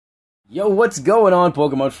Yo, what's going on,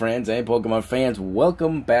 Pokemon friends and Pokemon fans?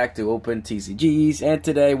 Welcome back to Open TCGs, and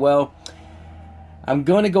today, well, I'm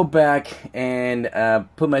going to go back and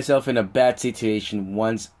put myself in a bad situation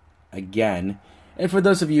once again. And for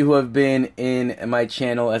those of you who have been in my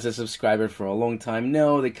channel as a subscriber for a long time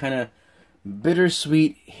know the kind of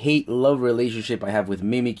bittersweet hate-love relationship I have with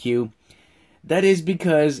Mimikyu. That is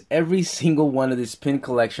because every single one of these pin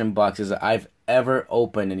collection boxes I've ever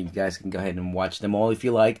opened, and you guys can go ahead and watch them all if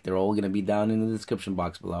you like, they're all going to be down in the description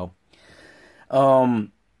box below,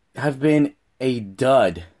 have been a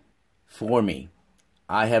dud for me.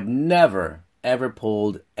 I have never ever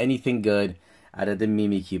pulled anything good out of the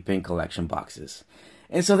Mimikyu pin collection boxes.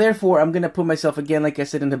 And so therefore, I'm going to put myself again, like I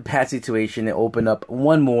said, in a bad situation and open up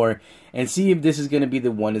one more and see if this is going to be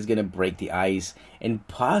the one that's going to break the ice and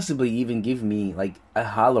possibly even give me like a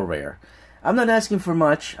holo rare. I'm not asking for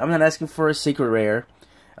much. I'm not asking for a secret rare.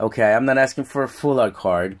 Okay, I'm not asking for a full art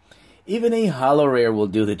card. Even a holo rare will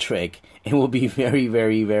do the trick and will be very,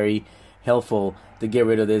 very, very helpful to get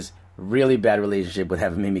rid of this really bad relationship with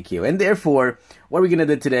having Mimikyu. And therefore, what we're going to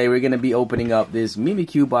do today, we're going to be opening up this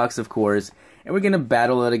Mimikyu box, of course, and we're going to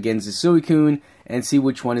battle it against the Suicune and see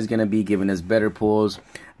which one is going to be giving us better pulls.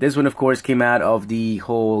 This one, of course, came out of the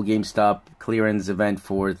whole GameStop clearance event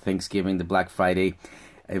for Thanksgiving, the Black Friday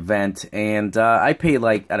event, and I paid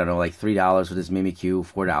like, I don't know, like $3 for this Mimikyu,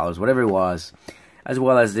 $4, whatever it was, as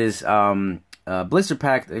well as this blister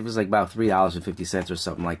pack. It was like about $3.50 or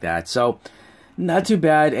something like that, so not too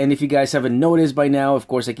bad. And if you guys haven't noticed by now, of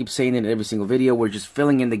course I keep saying it in every single video, we're just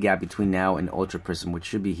filling in the gap between now and Ultra Prism, which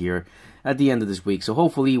should be here at the end of this week. So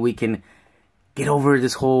hopefully we can get over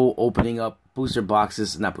this whole opening up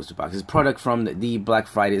product from the Black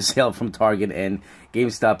Friday sale from Target and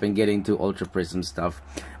GameStop and getting to Ultra Prism stuff.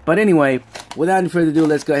 But anyway, without any further ado,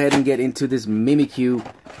 let's go ahead and get into this Mimikyu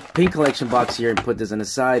pin collection box here and put this on the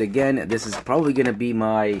side. Again, this is probably going to be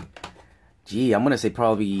my, I'm going to say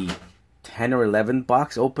probably 10 or 11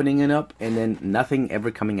 box opening it up, and then nothing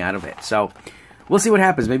ever coming out of it. So we'll see what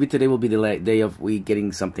happens. Maybe today will be the day of we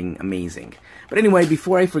getting something amazing. But anyway,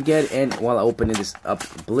 before I forget, and while I open this up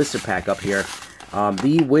blister pack up here,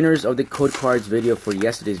 the winners of the code cards video for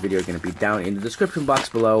yesterday's video are going to be down in the description box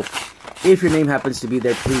below. If your name happens to be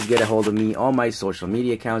there, please get a hold of me. All my social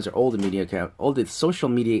media accounts, or all the social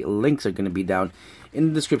media links are going to be down in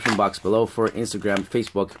the description box below for Instagram,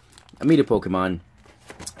 Facebook, Amita Pokemon,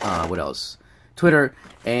 what else? Twitter,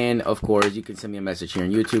 and of course you can send me a message here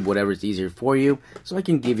on YouTube, whatever is easier for you, so I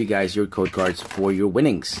can give you guys your code cards for your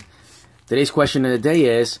winnings. Today's question of the day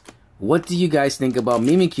is, what do you guys think about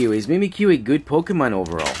Mimikyu? Is Mimikyu a good Pokemon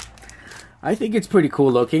overall? I think it's pretty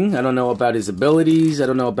cool looking. I don't know about his abilities. I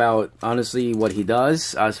don't know about, honestly, what he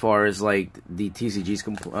does as far as like the TCG's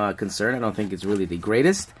concerned. I don't think it's really the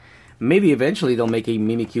greatest. Maybe eventually they'll make a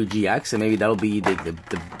Mimikyu GX, and maybe that'll be the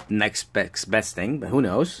next best thing, but who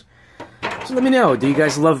knows? So let me know, do you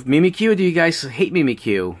guys love Mimikyu, or do you guys hate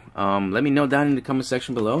Mimikyu? Let me know down in the comment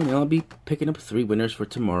section below, and I'll be picking up 3 winners for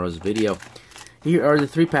tomorrow's video. Here are the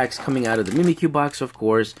 3 packs coming out of the Mimikyu box, of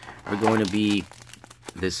course. Are going to be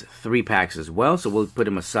this 3 packs as well, so we'll put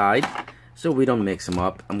them aside so we don't mix them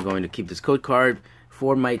up. I'm going to keep this code card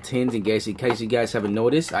for my tins, in case you guys haven't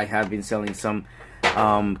noticed. I have been selling some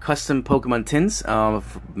custom Pokemon tins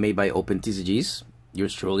made by Open TCGs.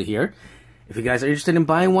 Yours truly here. If you guys are interested in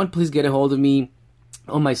buying one, please get a hold of me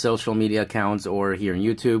on my social media accounts or here on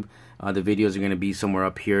YouTube. The videos are going to be somewhere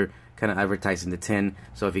up here, kind of advertising the tin.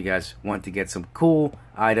 So if you guys want to get some cool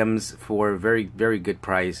items for a very, very good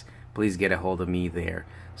price, please get a hold of me there.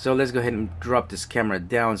 So let's go ahead and drop this camera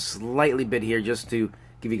down slightly bit here just to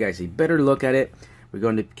give you guys a better look at it. We're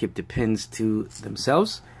going to keep the pins to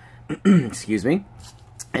themselves. Excuse me.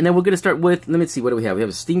 And then we're going to start with, let me see, what do we have? We have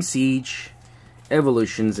a Steam Siege,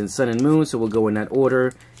 Evolutions, and Sun and Moon, so we'll go in that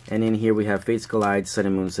order. And in here we have Fates Collide, Sun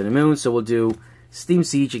and Moon, Sun and Moon, so we'll do Steam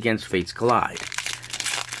Siege against Fates Collide.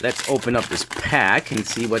 Let's open up this pack and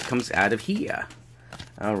see what comes out of here.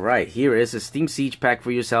 Alright, here is a Steam Siege pack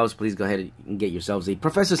for yourselves. Please go ahead and get yourselves a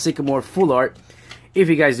Professor Sycamore full art. If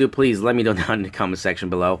you guys do, please let me know down in the comment section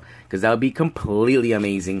below, because that would be completely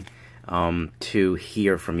amazing to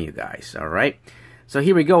hear from you guys. Alright, so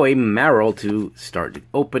here we go, a Marill to start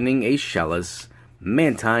opening, a Shellas,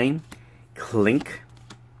 Mantine, Clink,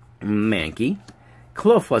 Mankey,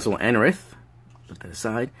 Cloffuzzle, Anorith, put that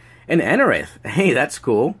aside, and Anorith. Hey, that's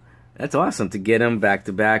cool. That's awesome to get them back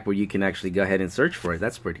to back where you can actually go ahead and search for it.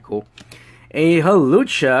 That's pretty cool. A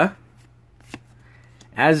Hawlucha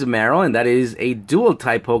as Marill, and that is a dual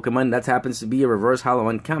type Pokemon. That happens to be a reverse holo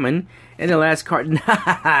uncommon. And the last card,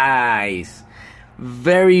 nice!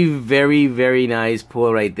 Very, very, very nice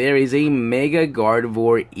pull right there. Is a Mega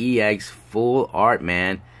Gardevoir EX full art,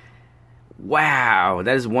 man. Wow,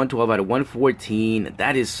 that is 112 out of 114.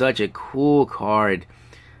 That is such a cool card.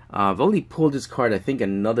 I've only pulled this card, I think,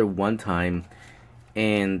 another one time.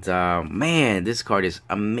 And, man, this card is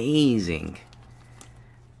amazing.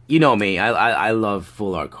 You know me, I love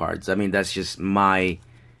full art cards. I mean, that's just my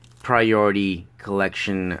priority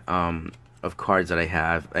collection of cards that I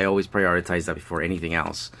have. I always prioritize that before anything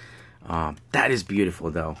else. That is beautiful,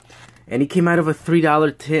 though. And he came out of a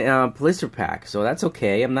 $3 blister pack, so that's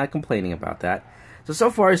okay. I'm not complaining about that. So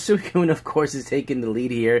far, Suicune, of course, is taking the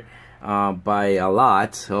lead here by a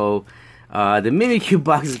lot. So the Mimikyu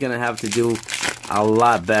box is going to have to do a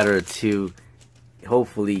lot better to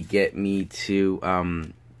hopefully get me to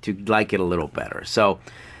like it a little better. So,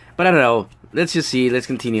 but I don't know. Let's just see. Let's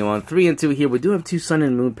continue on. 3 and 2 here. We do have 2 Sun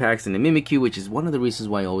and Moon packs in the Mimikyu, which is one of the reasons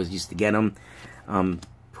why I always used to get them.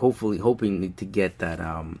 Hopefully, hoping to get that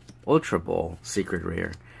Ultra Ball secret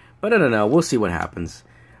rare. But I don't know. We'll see what happens.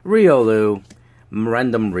 Riolu,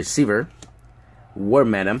 Random Receiver,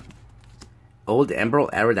 Warmadam, Old Emerald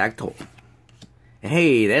Aerodactyl.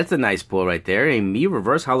 Hey, that's a nice pull right there. A Me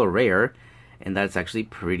Reverse Holo Rare. And that's actually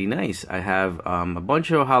pretty nice. I have a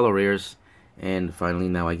bunch of Holo Rares. And finally,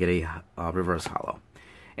 now I get a Reverse Holo.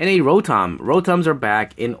 And a Rotom. Rotoms are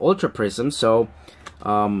back in Ultra Prism. So,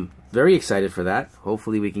 very excited for that.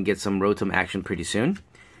 Hopefully we can get some Rotom action pretty soon.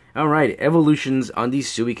 Alright, evolutions on the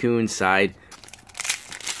Suicune side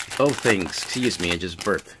of things. Excuse me, I just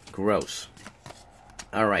burped. Gross.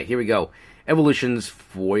 Alright, here we go. Evolutions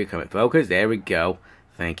for you. Come in focus. There we go.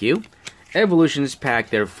 Thank you. Evolutions pack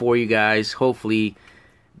there for you guys. Hopefully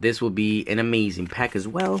this will be an amazing pack as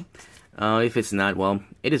well. If it's not, well,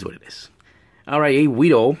 it is what it is. Alright, a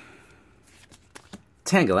Weedle,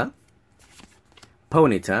 Tangela,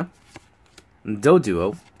 Ponyta,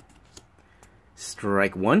 Doduo,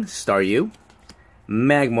 Strike 1, Staryu,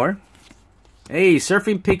 Magmar, hey,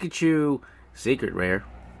 Surfing Pikachu, Secret Rare,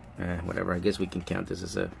 whatever, I guess we can count this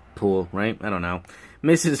as a pull, right? I don't know.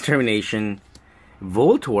 Mrs. Determination,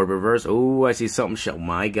 Voltorb Reverse, oh, I see something, oh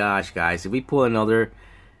my gosh, guys, if we pull another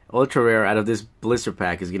Ultra Rare out of this blister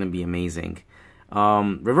pack, is going to be amazing.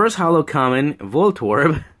 Reverse Holo Common,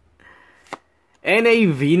 Voltorb, and a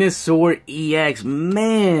Venusaur EX.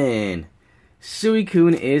 Man,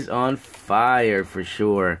 Suicune is on fire for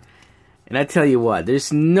sure. And I tell you what,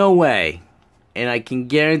 there's no way, and I can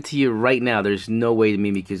guarantee you right now, there's no way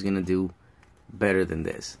Mimikyu is going to do better than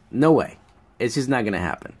this. No way. It's just not going to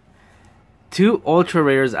happen. 2 Ultra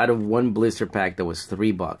Rares out of 1 blister pack that was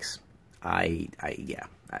 $3. Yeah,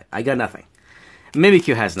 I got nothing.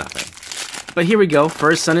 Mimikyu has nothing. But here we go.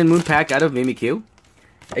 First Sun and Moon pack out of Mimikyu.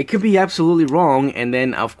 It could be absolutely wrong, and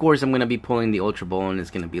then, of course, I'm going to be pulling the Ultra Ball, and it's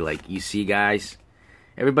going to be like, you see, guys?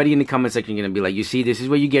 Everybody in the comment section is going to be like, you see, this is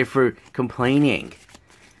what you get for complaining.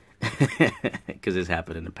 Because this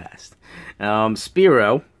happened in the past.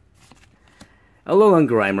 Spearow, Alolan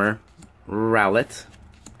Grimer, Rowlet,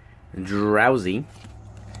 Drowsy,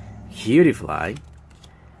 Cutiefly,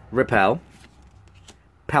 Repel,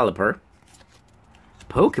 Pelipper,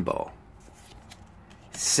 Pokeball,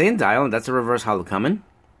 Sandile, that's a Reverse Holo Common,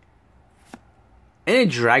 and a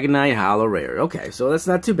Dragonite Holo Rare. Okay, so that's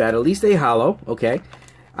not too bad. At least a Holo, okay.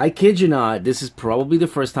 I kid you not, this is probably the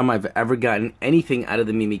first time I've ever gotten anything out of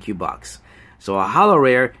the Mimikyu box. So a Holo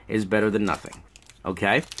Rare is better than nothing.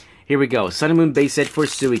 Okay, here we go. Sun and Moon base set for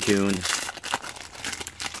Suicune.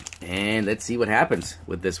 And let's see what happens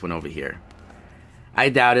with this one over here. I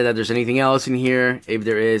doubt it that there's anything else in here. If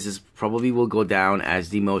there is, it probably will go down as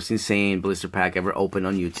the most insane blister pack ever opened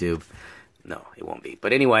on YouTube. No, it won't be.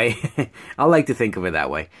 But anyway, I like to think of it that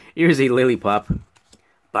way. Here's a Lillipup,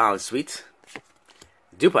 Bounce Sweet,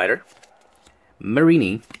 Dewpider,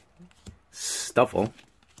 Marini, Stuffle,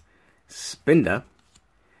 Spinda,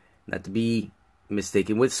 not to be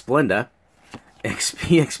mistaken with Splenda,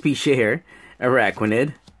 XP Share,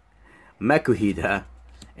 Araquanid, Mekuhita,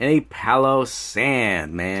 and a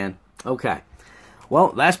Palo-Sand, man. Okay.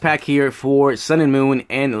 Well, last pack here for Sun and Moon,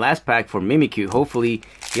 and last pack for Mimikyu. Hopefully,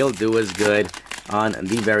 he'll do as good on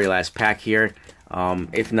the very last pack here.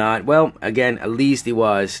 If not, well, again, at least he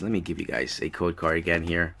was. Let me give you guys a code card again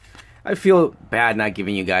here. I feel bad not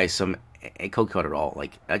giving you guys a code card at all.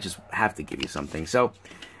 Like, I just have to give you something. So,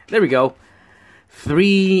 there we go.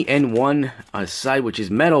 3 and 1 on a side, which is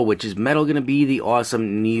metal going to be the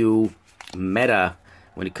awesome new meta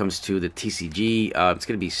when it comes to the TCG. It's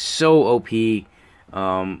going to be so OP.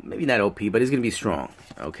 Maybe not OP, but it's going to be strong.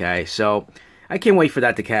 Okay, so I can't wait for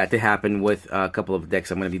that to happen with a couple of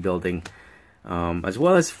decks I'm going to be building. As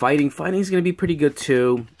well as fighting. Fighting is going to be pretty good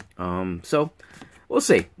too. So we'll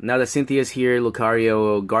see. Now that Cynthia's here,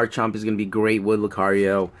 Lucario, Garchomp is going to be great with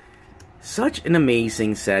Lucario. Such an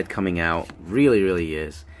amazing set coming out. Really, really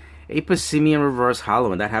is. A Passimian Reverse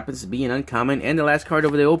Holo, and that happens to be an uncommon. And the last card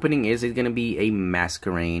over the opening is going to be a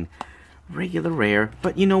Masquerain. Regular rare.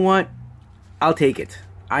 But you know what? I'll take it.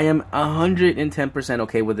 I am 110%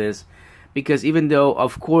 okay with this. Because even though,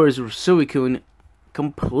 of course, Suicune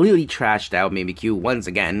completely trashed out Mimikyu once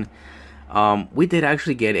again, we did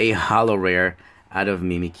actually get a holo rare out of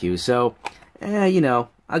Mimikyu. So, you know,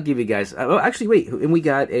 I'll give you guys... oh, actually, wait. And we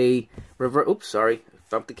got a reverse... oops, sorry.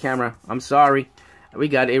 Thumped the camera. I'm sorry. We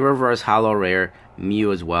got a reverse holo rare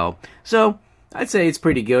Mew as well. So, I'd say it's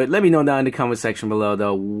pretty good. Let me know down in the comment section below,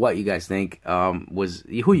 though, what you guys think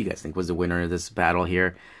who you guys think was the winner of this battle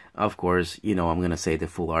here. Of course, you know, I'm going to say the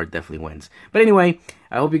full art definitely wins. But anyway,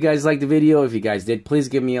 I hope you guys liked the video. If you guys did, please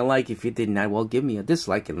give me a like. If you did not, well, give me a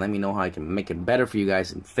dislike and let me know how I can make it better for you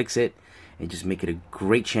guys and fix it and just make it a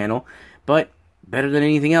great channel. But better than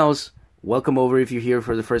anything else, welcome over if you're here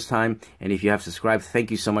for the first time. And if you have subscribed,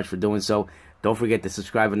 thank you so much for doing so. Don't forget to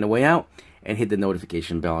subscribe on the way out and hit the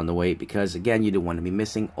notification bell on the way, because again, you don't want to be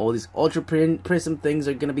missing all these Ultra Prism things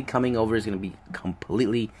are going to be coming over. It's going to be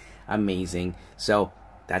completely amazing. So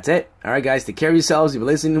that's it. Alright guys, take care of yourselves. You've been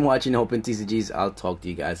listening and watching Hope and TCGs. I'll talk to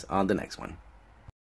you guys on the next one.